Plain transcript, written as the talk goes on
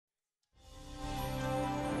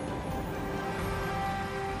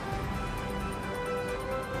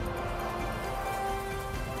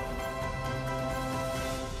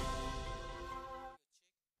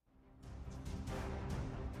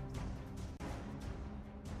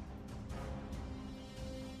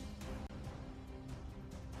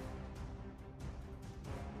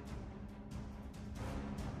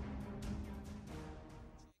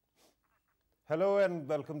Hello and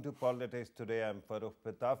welcome to Politics Today. I'm Farrukh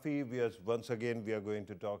Pitafi. Once again, we are going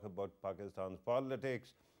to talk about Pakistan's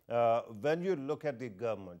politics. When you look at the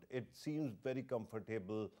government, it seems very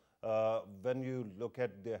comfortable. When you look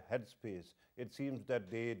at their headspace, it seems that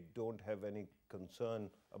they don't have any concern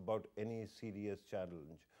about any serious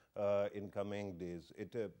challenge in coming days.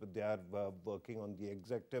 They are working on the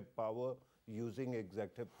executive power, using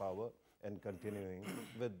executive power and continuing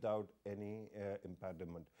without any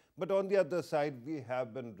impediment. But on the other side, we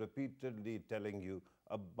have been repeatedly telling you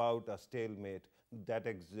about a stalemate that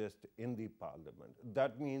exists in the parliament.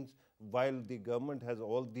 That means while the government has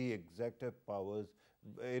all the executive powers,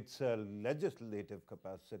 its legislative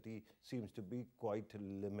capacity seems to be quite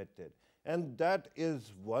limited. And that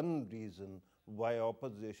is one reason why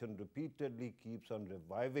opposition repeatedly keeps on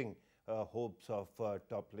reviving hopes of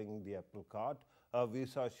toppling the apple cart. We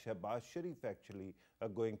saw Shahbaz Sharif actually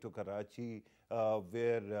going to Karachi,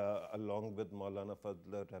 where along with Maulana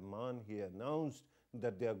Fazlur Rahman, he announced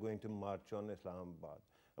that they are going to march on Islamabad.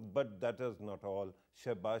 But that is not all.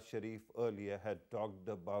 Shahbaz Sharif earlier had talked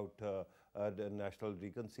about the national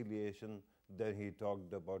reconciliation, then he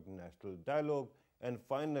talked about national dialogue, and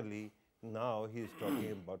finally, now he is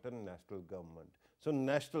talking about a national government. So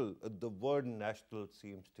national, the word national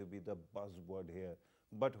seems to be the buzzword here.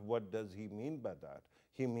 But what does he mean by that?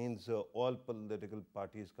 He means all political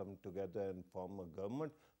parties come together and form a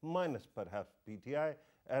government, minus perhaps PTI.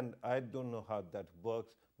 And I don't know how that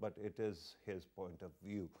works, but it is his point of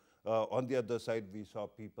view. On the other side, we saw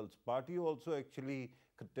People's Party also actually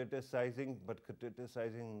criticizing, but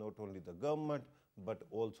criticizing not only the government, but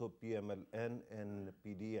also PMLN and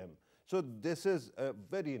PDM. So this is a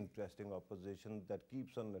very interesting opposition that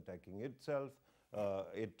keeps on attacking itself.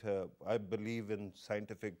 I believe in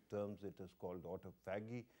scientific terms, it is called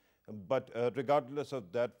autophagy. But regardless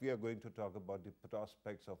of that, we are going to talk about the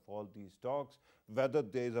prospects of all these talks, whether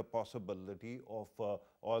there is a possibility of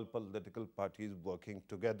all political parties working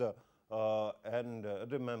together. And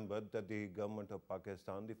remember that the government of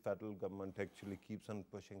Pakistan, the federal government, actually keeps on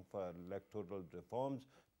pushing for electoral reforms.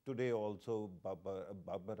 Today also, Babar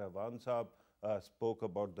Awan Saab spoke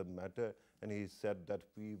about the matter, and he said that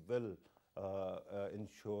we will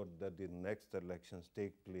ensure that the next elections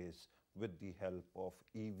take place with the help of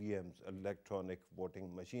EVMs, electronic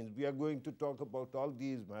voting machines. We are going to talk about all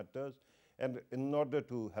these matters, and in order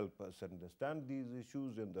to help us understand these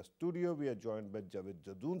issues in the studio, we are joined by Javed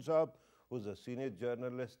Jadoon Saab, who's a senior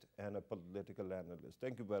journalist and a political analyst.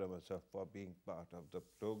 Thank you very much, sir, for being part of the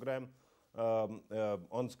program.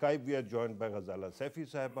 On Skype, we are joined by Ghazala Saifi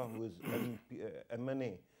Sahiba, who is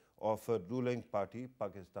MNA of a ruling party,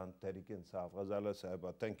 Pakistan Tehreek-e-Insaf. Ghazala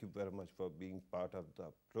Sahiba, thank you very much for being part of the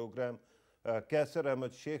program. Kaisar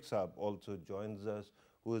Ahmed Sheikh Saab also joins us,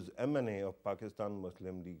 who is MNA of Pakistan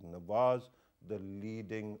Muslim League Nawaz, the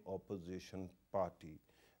leading opposition party.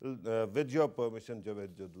 With your permission, Javed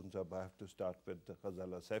Jadoon Saab, I have to start with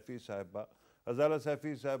Ghazala Saifi Sahiba. Ghazala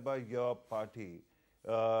Saifi Sahiba, your party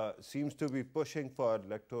seems to be pushing for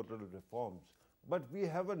electoral reforms, but we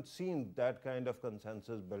haven't seen that kind of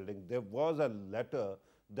consensus building. There was a letter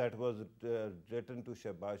that was written to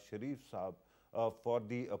Shahbaz Sharif Saab for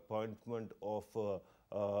the appointment of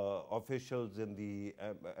officials in the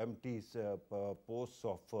empty posts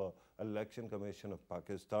of Election Commission of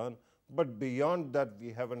Pakistan. But beyond that,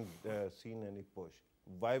 we haven't seen any push.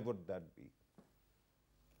 Why would that be?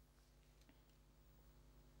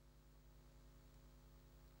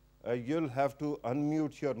 You'll have to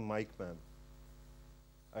unmute your mic, ma'am.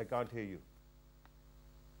 I can't hear you.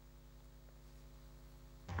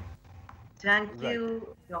 Thank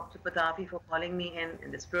you, Dr. Pitafi, for calling me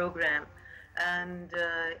in this program. And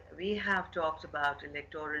we have talked about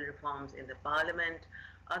electoral reforms in the parliament,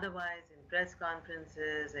 otherwise in press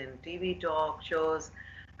conferences, in TV talk shows,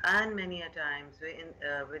 and many a times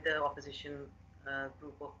with the opposition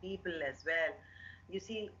group of people as well. You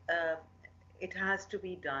see, it has to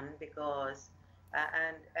be done because,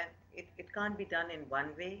 and it can't be done in one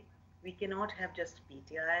way. We cannot have just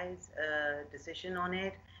PTI's decision on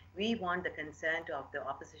it. We want the consent of the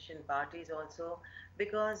opposition parties also,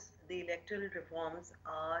 because the electoral reforms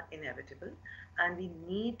are inevitable and we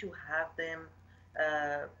need to have them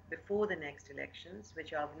before the next elections,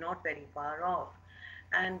 which are not very far off.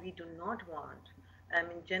 And we do not want,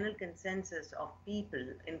 general consensus of people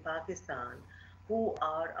in Pakistan who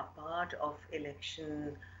are a part of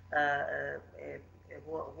election,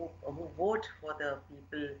 who vote for the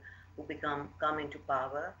people who come into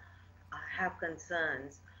power, have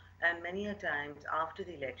concerns. And many a times after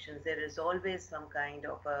the elections, there is always some kind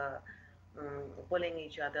of pulling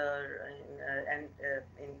each other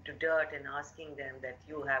into dirt and asking them that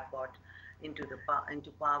you have got into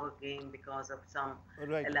power game because of some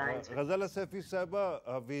Right. alliance with Ghazala us. Safi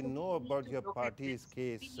Sahaba, we So know we need about to your look at party's this. We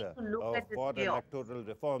case need to look at this for chaos. electoral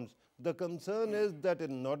reforms. The concern is that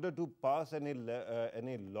in order to pass any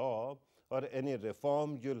law or any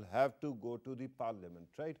reform, you'll have to go to the parliament,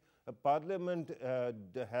 right? Parliament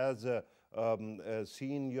has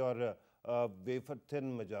seen your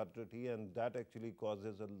wafer-thin majority, and that actually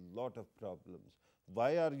causes a lot of problems.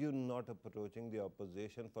 Why are you not approaching the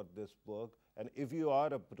opposition for this work? And if you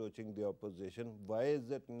are approaching the opposition, why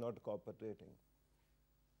is it not cooperating?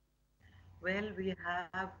 Well, we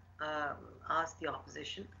have asked the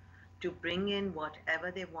opposition to bring in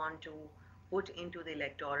whatever they want to put into the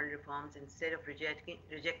electoral reforms instead of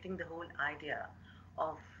rejecting the whole idea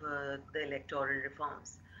of the electoral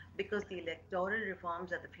reforms. Because the electoral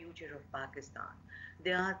reforms are the future of Pakistan.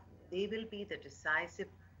 They are they will be the decisive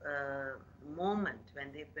moment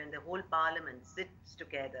when the whole parliament sits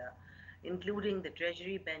together, including the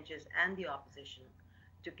treasury benches and the opposition,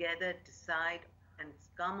 together decide and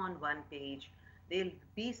come on one page. There'll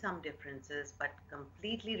be some differences, but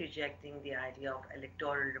completely rejecting the idea of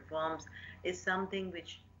electoral reforms is something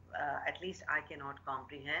which at least I cannot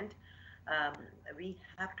comprehend. Um, we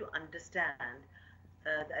have to understand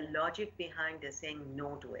the logic behind their saying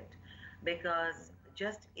no to it, because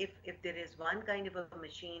just if there is one kind of a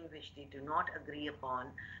machine which they do not agree upon,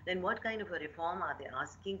 then what kind of a reform are they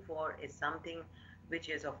asking for is something which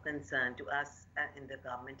is of concern to us in the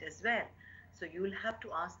government as well. So you will have to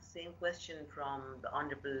ask the same question from the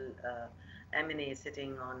Honorable MNA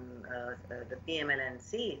sitting on the PMLN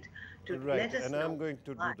seat to Right, let us and know I'm going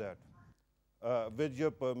to why. do that. With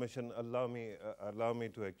your permission, allow me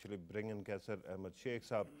to actually bring in Kaisar Ahmed Sheikh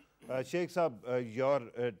Saab. Sheikh Saab, your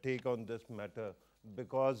take on this matter,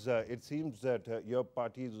 because it seems that your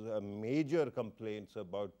party's major complaints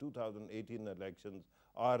about 2018 elections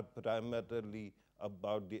are primarily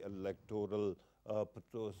about the electoral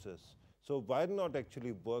process. So why not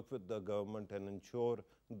actually work with the government and ensure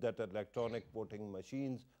that electronic voting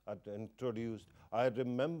machines are introduced? I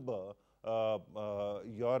remember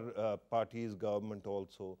your party's government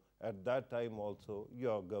also, at that time also,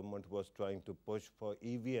 your government was trying to push for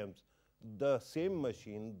EVMs. The same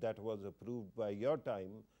machine that was approved by your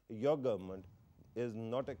time, your government, is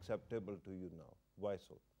not acceptable to you now. Why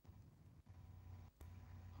so?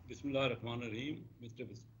 Bismillah ar-Rahman ar-Rahim, Mr.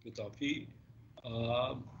 Pitafi.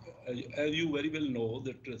 Uh, as you very well know,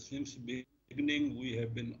 that since beginning we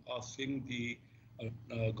have been asking the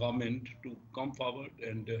government to come forward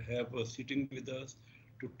and have a sitting with us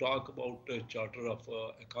to talk about charter of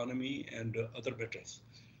economy and other matters.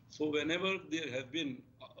 So whenever there have been,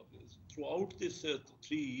 throughout this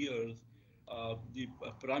 3 years, the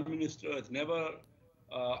Prime Minister has never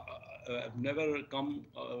come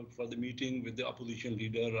for the meeting with the opposition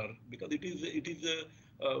leader, or because it is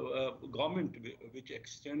a government which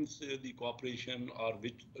extends the cooperation or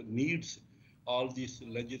which needs all this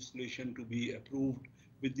legislation to be approved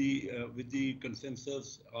with the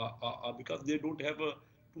consensus because they don't have a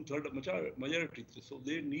two-third majority, so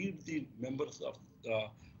they need the members of the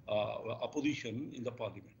opposition in the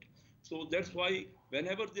parliament. So that's why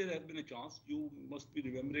whenever there has been a chance, you must be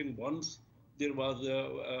remembering once there was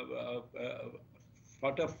a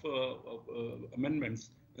sort of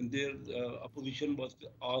amendments, and their opposition was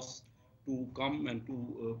asked to come and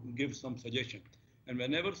to give some suggestion. And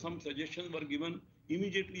whenever some suggestions were given,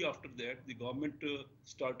 immediately after that, the government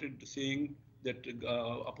started saying that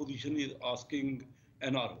opposition is asking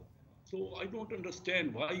NRO. So I don't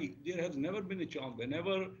understand why there has never been a chance.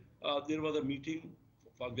 Whenever there was a meeting,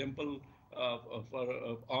 for example,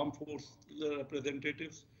 for armed force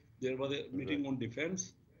representatives, there was a Right. meeting on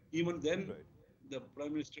defense. Even then, Right. the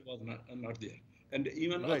prime minister was not there. And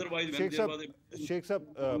even Right. otherwise, when Sheikh there Saab, was a meeting Sheikh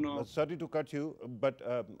Saab, on sorry to cut you, but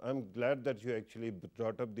I'm glad that you actually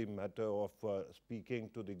brought up the matter of speaking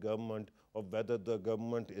to the government of whether the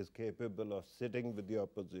government is capable of sitting with the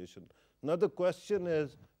opposition. Now, the question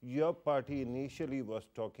is, your party initially was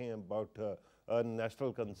talking about a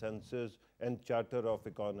national consensus and charter of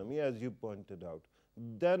economy, as you pointed out.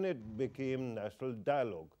 Then it became national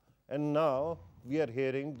dialogue. And now we are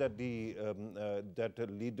hearing that that a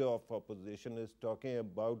leader of opposition is talking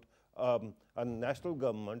about a national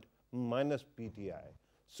government minus PTI.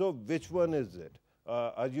 So which one is it?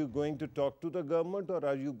 Are you going to talk to the government, or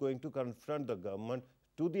are you going to confront the government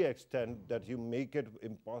to the extent that you make it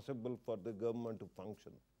impossible for the government to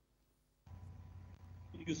function?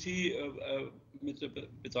 You see, Mr.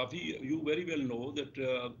 Pitafi, you very well know that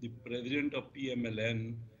the president of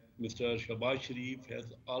PMLN, Mr. Shahbaz Sharif, has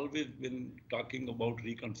always been talking about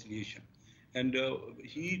reconciliation. And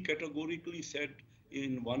he categorically said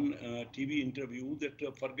in one TV interview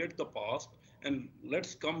that forget the past and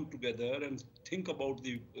let's come together and think about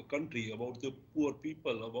the country, about the poor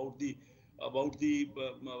people, about the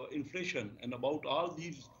inflation, and about all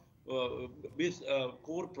these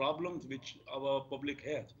core problems which our public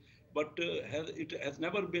has. But it has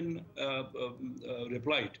never been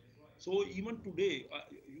replied. So even today,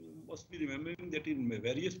 you must be remembering that in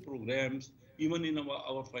various programs, even in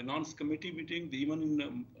our finance committee meetings, even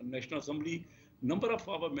in National Assembly, number of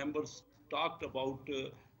our members talked about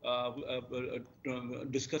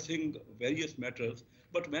discussing various matters.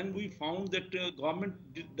 But when we found that government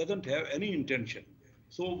doesn't have any intention,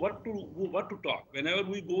 so what to talk? Whenever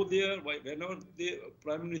we go there, whenever the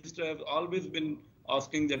Prime Minister has always been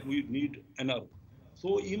asking that we need another.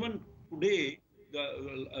 So even today,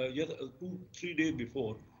 yes, 2-3 days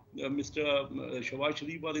before, Mr. Shahbaz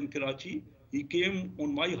Sharif was in Karachi. He came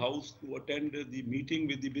on my house to attend the meeting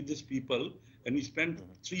with the business people, and he spent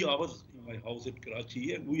 3 hours in my house at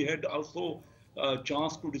Karachi. And we had also a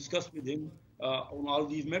chance to discuss with him on all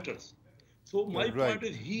these matters. So my point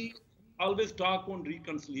is, he always talk on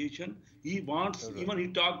reconciliation. He wants, even he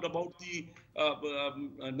talked about the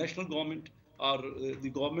national government or the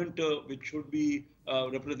government which should be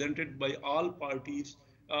represented by all parties.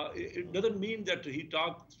 It doesn't mean that he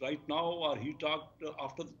talked right now or he talked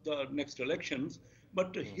after the next elections,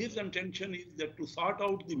 but his intention is that to sort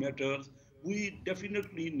out the matters, we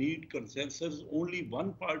definitely need consensus. Only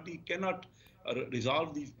one party cannot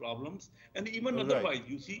resolve these problems. And even otherwise,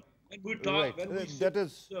 you see, when we talk, when we say that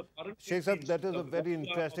is, Sheikh Sahib, that is a very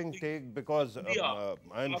interesting take, because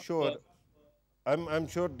I'm sure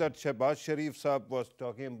that Shahbaz Sharif Saab was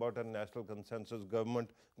talking about a national consensus government,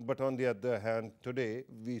 but on the other hand, today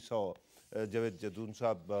we saw Javed Jadoon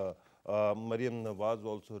Saab, Maryam Nawaz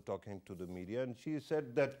also talking to the media, and she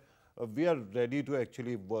said that we are ready to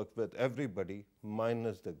actually work with everybody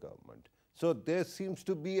minus the government. So there seems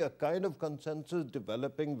to be a kind of consensus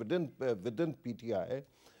developing within PTI,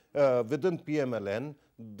 within PMLN,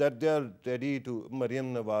 that they are ready to,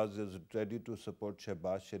 Maryam Nawaz is ready to support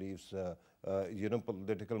Shahbaz Sharif's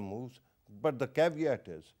political moves, but the caveat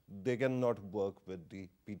is they cannot work with the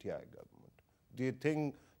PTI government. Do you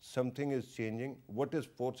think something is changing? What is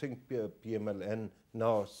forcing PMLN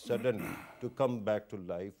now suddenly to come back to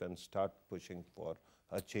life and start pushing for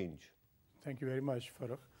a change? Thank you very much,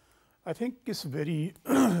 Farrukh. I think it's very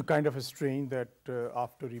kind of a strain that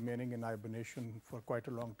after remaining in hibernation for quite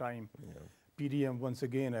a long time, PDM once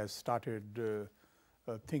again has started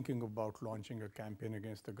thinking about launching a campaign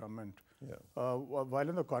against the government. While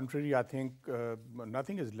on the contrary, I think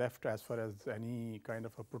nothing is left as far as any kind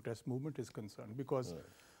of a protest movement is concerned, because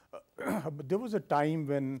there was a time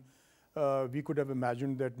when we could have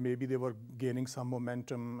imagined that maybe they were gaining some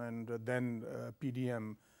momentum, and then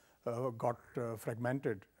PDM got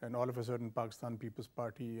fragmented, and all of a sudden Pakistan People's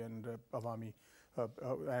Party and Awami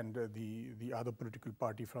and the other political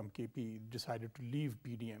party from KP decided to leave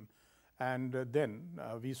PDM. And then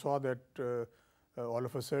we saw that all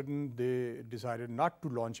of a sudden they decided not to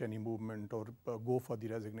launch any movement or go for the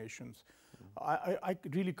resignations. I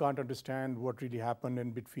really can't understand what really happened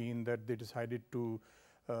in between, that they decided to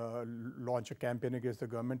launch a campaign against the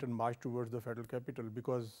government and march towards the federal capital,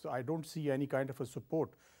 because I don't see any kind of a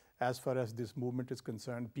support as far as this movement is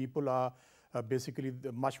concerned. People are basically,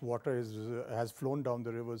 much water has flown down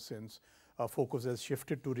the river since. Focus has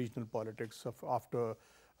shifted to regional politics after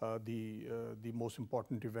the most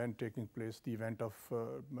important event taking place, the event of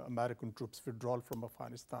American troops withdrawal from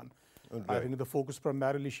Afghanistan. I think the focus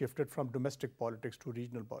primarily shifted from domestic politics to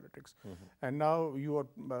regional politics. And now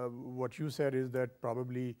what you said is that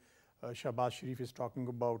probably Shahbaz Sharif is talking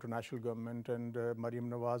about a national government, and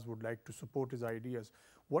Maryam Nawaz would like to support his ideas.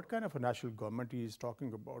 What kind of a national government he is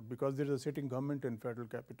talking about? Because there is a sitting government in federal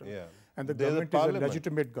capital, and the government is a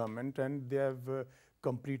legitimate government, and they have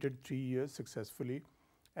completed 3 years successfully.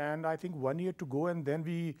 And I think 1 year to go, and then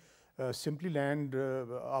we simply land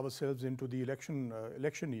ourselves into the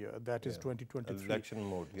election year, that is 2023. Election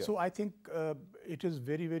mode, So I think it is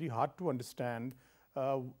very, very hard to understand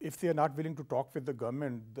if they are not willing to talk with the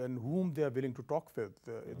government, then whom they are willing to talk with.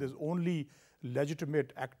 There's only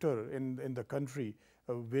legitimate actor in the country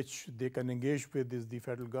which they can engage with is the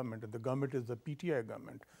federal government, and the government is the PTI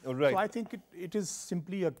government. So I think it is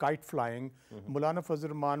simply a kite flying. Maulana Fazl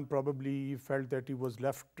Rahman probably felt that he was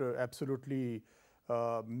left absolutely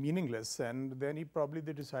meaningless, and then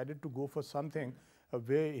they decided to go for something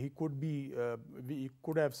where he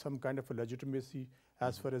could have some kind of a legitimacy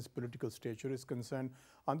as far as political stature is concerned.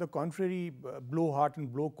 On the contrary, blowhard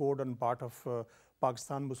and blow code on part of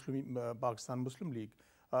Pakistan Muslim League.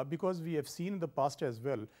 because we have seen in the past as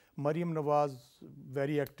well, Maryam Nawaz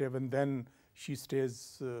very active, and then she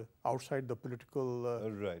stays outside the political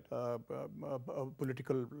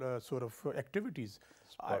sort of activities.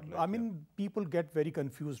 I mean, people get very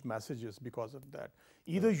confused messages because of that.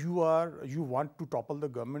 Either you want to topple the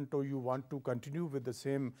government, or you want to continue with the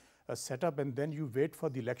same setup, and then you wait for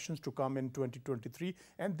the elections to come in 2023,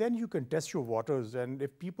 and then you can test your waters. And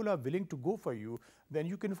if people are willing to go for you, then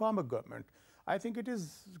you can form a government. I think it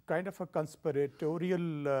is kind of a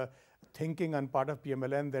conspiratorial thinking on part of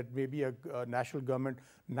PMLN that maybe a national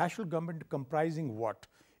government comprising what?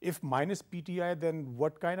 If minus PTI, then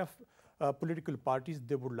what kind of political parties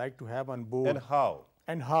they would like to have on board? And how?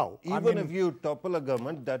 And how? Even if you topple a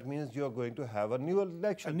government, that means you are going to have a new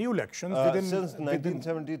election. A new election. Since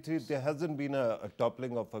 1973, there hasn't been a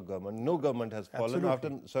toppling of a government. No government has fallen after,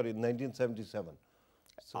 1977.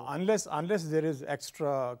 So unless there is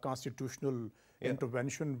extra constitutional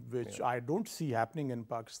intervention, which I don't see happening in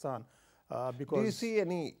Pakistan. Because do you see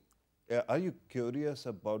any, are you curious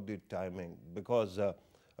about the timing? Because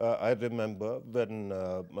I remember when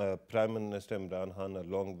Prime Minister Imran Khan,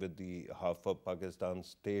 along with the half of Pakistan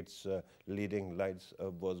states leading lights,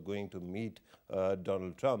 was going to meet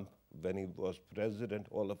Donald Trump when he was president.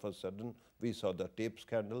 All of a sudden, we saw the tape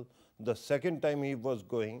scandal. The second time he was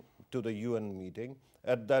going to the UN meeting,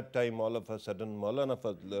 at that time, all of a sudden, Maulana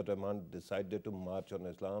Fazlur Rahman decided to march on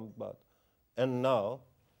Islamabad. And now,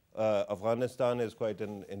 Afghanistan is quite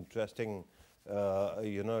an interesting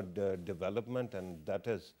development, and that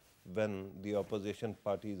is when the opposition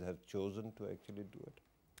parties have chosen to actually do it.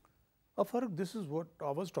 Farrukh, this is what I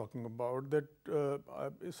was talking about, that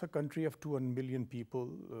it's a country of 200 million people,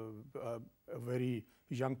 a very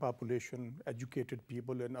young population, educated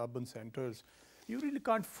people in urban centers. You really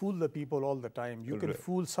can't fool the people all the time. You can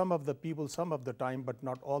fool some of the people some of the time, but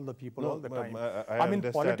not all the people all the time. I mean,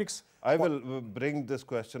 politics. I will bring this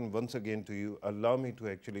question once again to you. Allow me to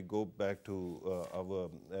actually go back to our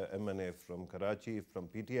MNA from Karachi, from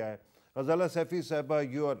PTI. Azala Safi Sahaba,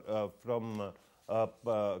 you are from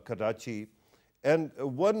Karachi. And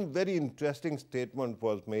one very interesting statement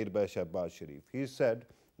was made by Shahbaz Sharif. He said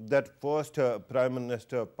that first Prime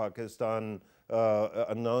Minister of Pakistan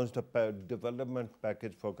announced a development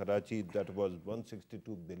package for Karachi that was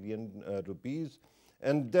 162 billion rupees,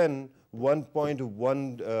 and then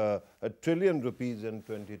 1.1 trillion rupees in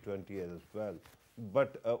 2020 as well.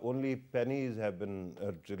 But only pennies have been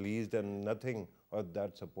released, and nothing of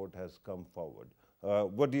that support has come forward.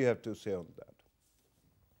 What do you have to say on that?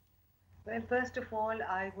 Well, first of all,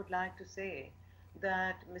 I would like to say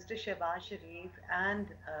that Mr. Shahbaz Sharif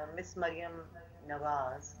and Ms. Maryam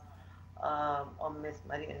Nawaz or Ms.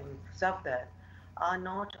 Maryam Safdar are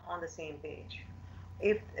not on the same page.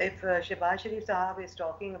 If Shahbaz Sharif Sahab is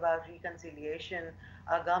talking about reconciliation,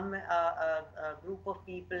 a group of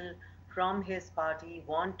people from his party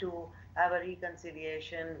want to have a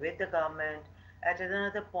reconciliation with the government. At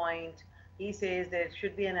another point, he says there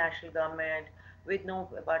should be a national government with no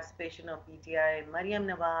participation of PTI. Maryam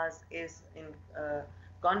Nawaz is in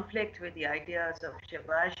conflict with the ideas of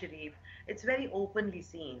Shahbaz Sharif. It's very openly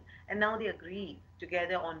seen. And now they agree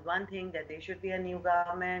together on one thing, that there should be a new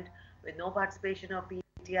government with no participation of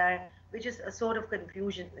PTI, which is a sort of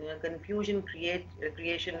confusion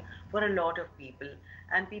creation for a lot of people.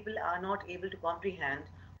 And people are not able to comprehend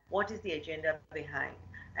what is the agenda behind.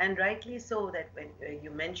 And rightly so, that when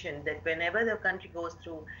you mentioned that whenever the country goes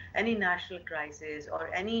through any national crisis or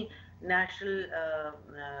any national,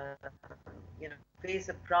 face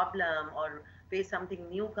a problem or face something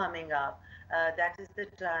new coming up, that is the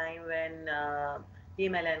time when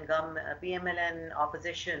PMLN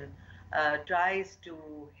opposition tries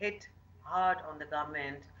to hit hard on the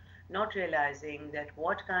government, not realizing that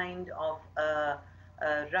what kind of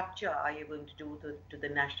rupture are you going to do to the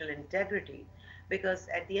national integrity. Because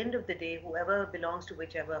at the end of the day, whoever belongs to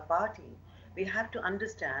whichever party, we have to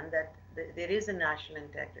understand that there is a national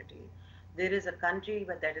integrity. There is a country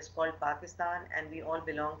that is called Pakistan, and we all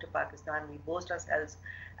belong to Pakistan. We boast ourselves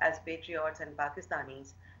as patriots and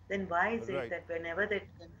Pakistanis. Then why is it that whenever the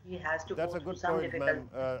country has to go through some difficult...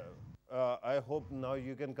 I hope now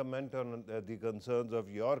you can comment on the concerns of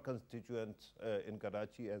your constituents in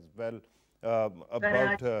Karachi as well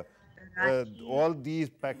about all these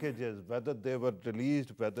packages, whether they were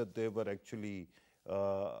released, whether they were actually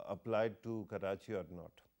applied to Karachi or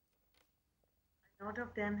not. A lot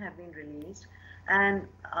of them have been released, and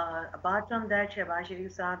apart from that, Shahbaz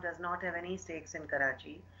Sharif Sahab does not have any stakes in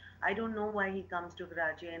Karachi. I don't know why he comes to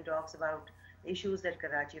Karachi and talks about issues that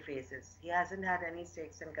Karachi faces. He hasn't had any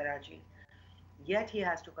stakes in Karachi, yet he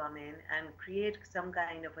has to come in and create some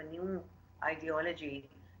kind of a new ideology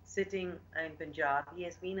sitting in Punjab. He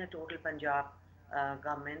has been a total Punjab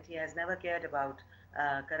government. He has never cared about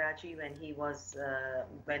Karachi when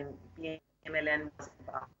PMLN was in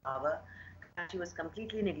power. Karachi was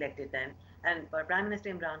completely neglected then, and Prime Minister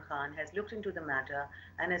Imran Khan has looked into the matter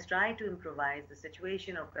and has tried to improvise the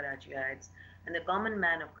situation of Karachiites and the common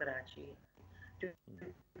man of Karachi to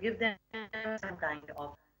give them some kind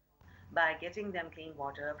of, by getting them clean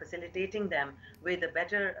water, facilitating them with the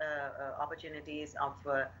better opportunities of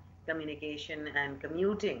communication and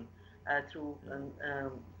commuting through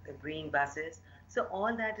green buses. So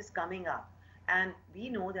all that is coming up. And we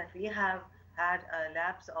know that we have had a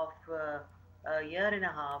lapse of a year and a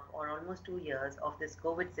half or almost 2 years of this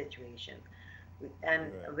COVID situation.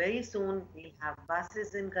 And very soon we'll have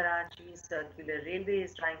buses in Karachi, circular railway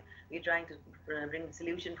we're trying to bring the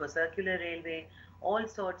solution for circular railway. All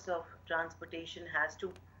sorts of transportation has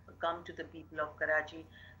to come to the people of Karachi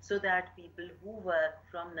so that people who work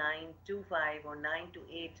from 9 to 5 or 9 to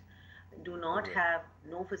 8 do not have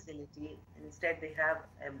no facility. Instead, they have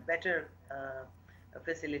better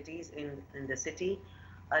facilities in the city.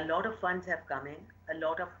 A lot of funds have come in. A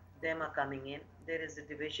lot of them are coming in. There is a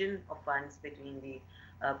division of funds between the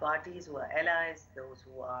parties who are allies, those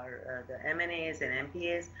who are the MNAs and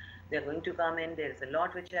MPAs. They're going to come in. There is a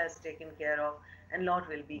lot which has taken care of, and lot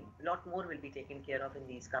more will be taken care of in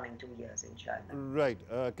these coming 2 years, inshallah. Right.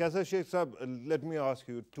 Kaisa Sheikh Sahab, let me ask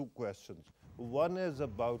you two questions. One is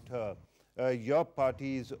about your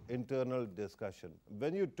party's internal discussion.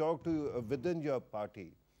 When you talk to within your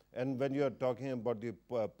party, and when you are talking about the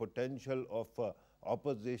potential of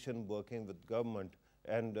opposition working with government,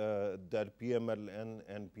 and that PMLN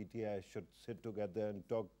and PTI should sit together and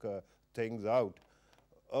talk things out,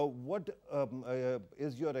 what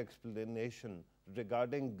is your explanation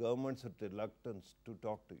regarding government's reluctance to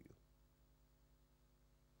talk to you?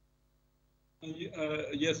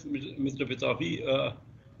 Yes, Mr. Pitafi,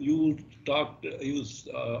 you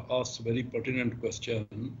asked a very pertinent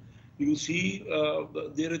question. You see,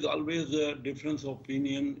 there is always a difference of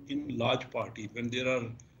opinion in large parties when there are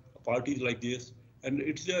parties like this, and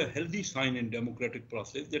it's a healthy sign in democratic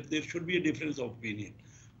process that there should be a difference of opinion.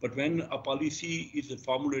 But when a policy is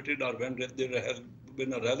formulated or when there has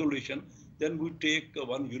been a resolution, then we take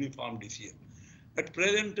one uniform decision. At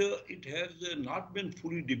present, it has not been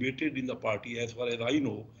fully debated in the party, as far as I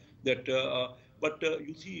know. But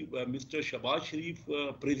you see, Mr. Shahbaz Sharif,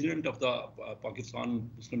 president of the Pakistan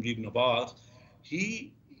Muslim League Nawaz,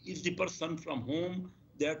 he is the person from whom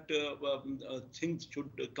that things should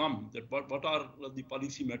come, that what are the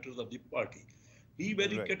policy matters of the party. He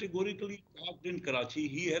very categorically talked in Karachi.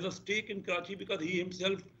 He has a stake in Karachi because he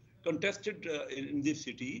himself contested in this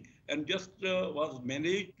city and just was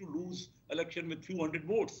managed to lose election with few hundred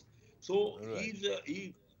votes. So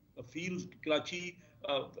he feels Karachi,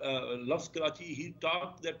 loves Karachi. He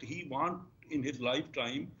talked that he wants in his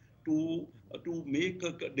lifetime to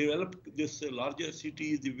develop this larger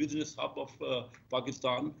city, the business hub of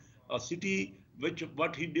Pakistan, a city which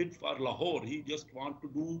what he did for Lahore, he just want to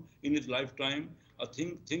do in his lifetime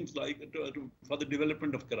things like for the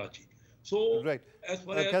development of Karachi. So, as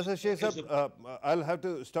far as Sheikh Sahab, I'll have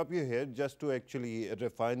to stop you here just to actually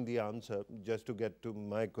refine the answer, just to get to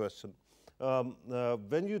my question.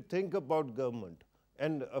 When you think about government,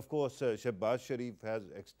 and of course, Shahbaz Sharif has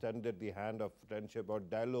extended the hand of friendship or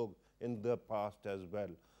dialogue in the past as well.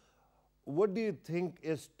 What do you think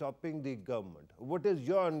is stopping the government? What is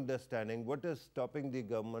your understanding? What is stopping the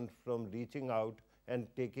government from reaching out and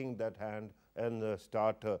taking that hand and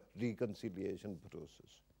start a reconciliation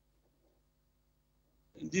process?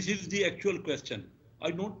 This is the actual question.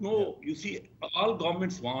 I don't know. You see, all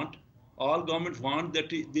governments want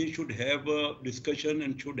that they should have a discussion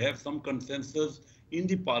and should have some consensus in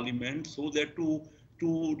the parliament so that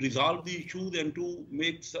to resolve the issues and to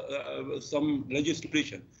make some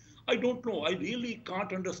legislation. I don't know. I really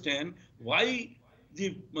can't understand why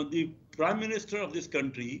the Prime Minister of this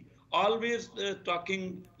country always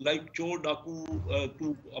talking like Chor Daku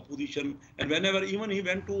to opposition. And whenever even he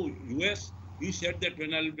went to US, he said that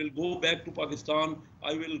when I will go back to Pakistan,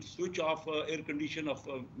 I will switch off air condition of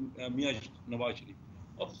Mia Nawaz Sharif.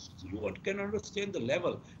 You can understand the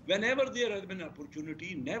level. Whenever there has been an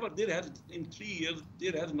opportunity, in 3 years,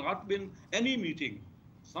 there has not been any meeting.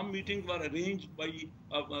 Some meetings were arranged by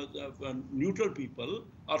neutral people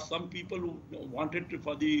or some people who wanted to,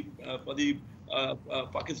 for the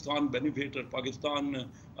Pakistan benefit or Pakistan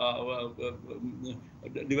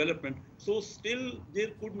development. So still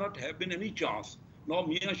there could not have been any chance. Now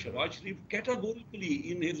Mia Shahbaz Sharif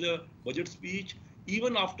categorically in his budget speech,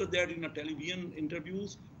 Even after that, in a television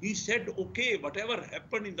interviews, he said, okay, whatever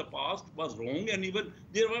happened in the past was wrong, and even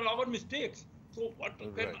there were our mistakes. So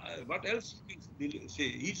what else did he say?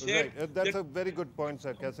 He said Right, that's that a very good point,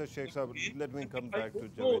 sir. Kaisa Sheikh Sahab, let me come I back to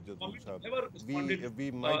don't know. Javed The Jadun government Sahab. never responded.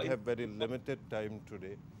 We might have very limited time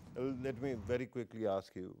today. Let me very quickly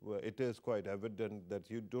ask you, it is quite evident that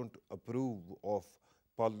you don't approve of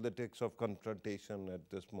politics of confrontation at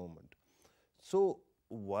this moment. So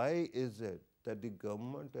why is it that the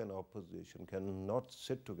government and opposition cannot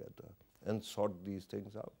sit together and sort these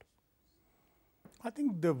things out? I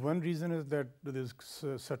think the one reason is that there is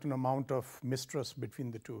a certain amount of mistrust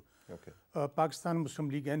between the two. Okay. Pakistan Muslim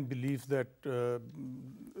League N believes that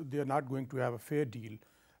they are not going to have a fair deal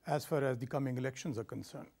as far as the coming elections are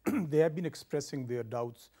concerned. They have been expressing their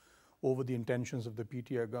doubts over the intentions of the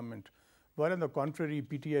PTI government. While on the contrary,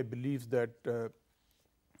 PTI believes that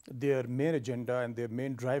their main agenda and their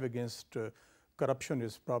main drive against corruption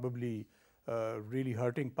is probably really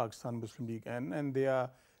hurting Pakistan Muslim League N, and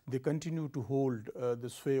they continue to hold the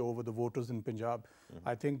sway over the voters in Punjab.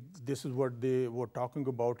 I think this is what they were talking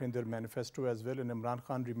about in their manifesto as well, and Imran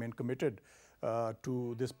Khan remained committed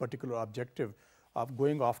to this particular objective of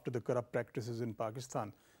going after the corrupt practices in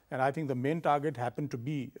Pakistan. And I think the main target happened to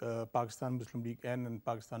be Pakistan Muslim League N and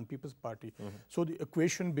Pakistan People's Party. So the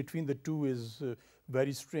equation between the two is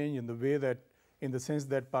very strange in the way that, in the sense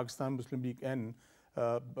that Pakistan Muslim League N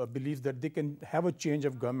believes that they can have a change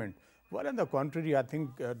of government. Well, on the contrary, I think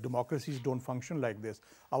democracies don't function like this.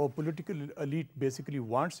 Our political elite basically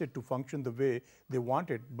wants it to function the way they want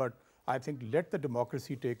it, but I think let the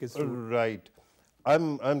democracy take its route. Right.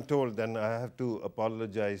 I'm told, and I have to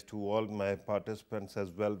apologize to all my participants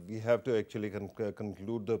as well. We have to actually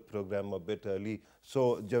conclude the program a bit early.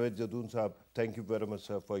 So, Javed Jadun Sahab, thank you very much,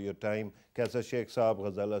 sir, for your time. Kaisa Sheikh Sahab,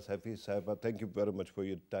 Ghazala Safi Sahiba, thank you very much for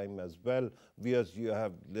your time as well. Viewers, you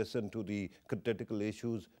have listened to the critical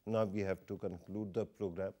issues. Now we have to conclude the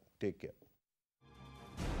program. Take care.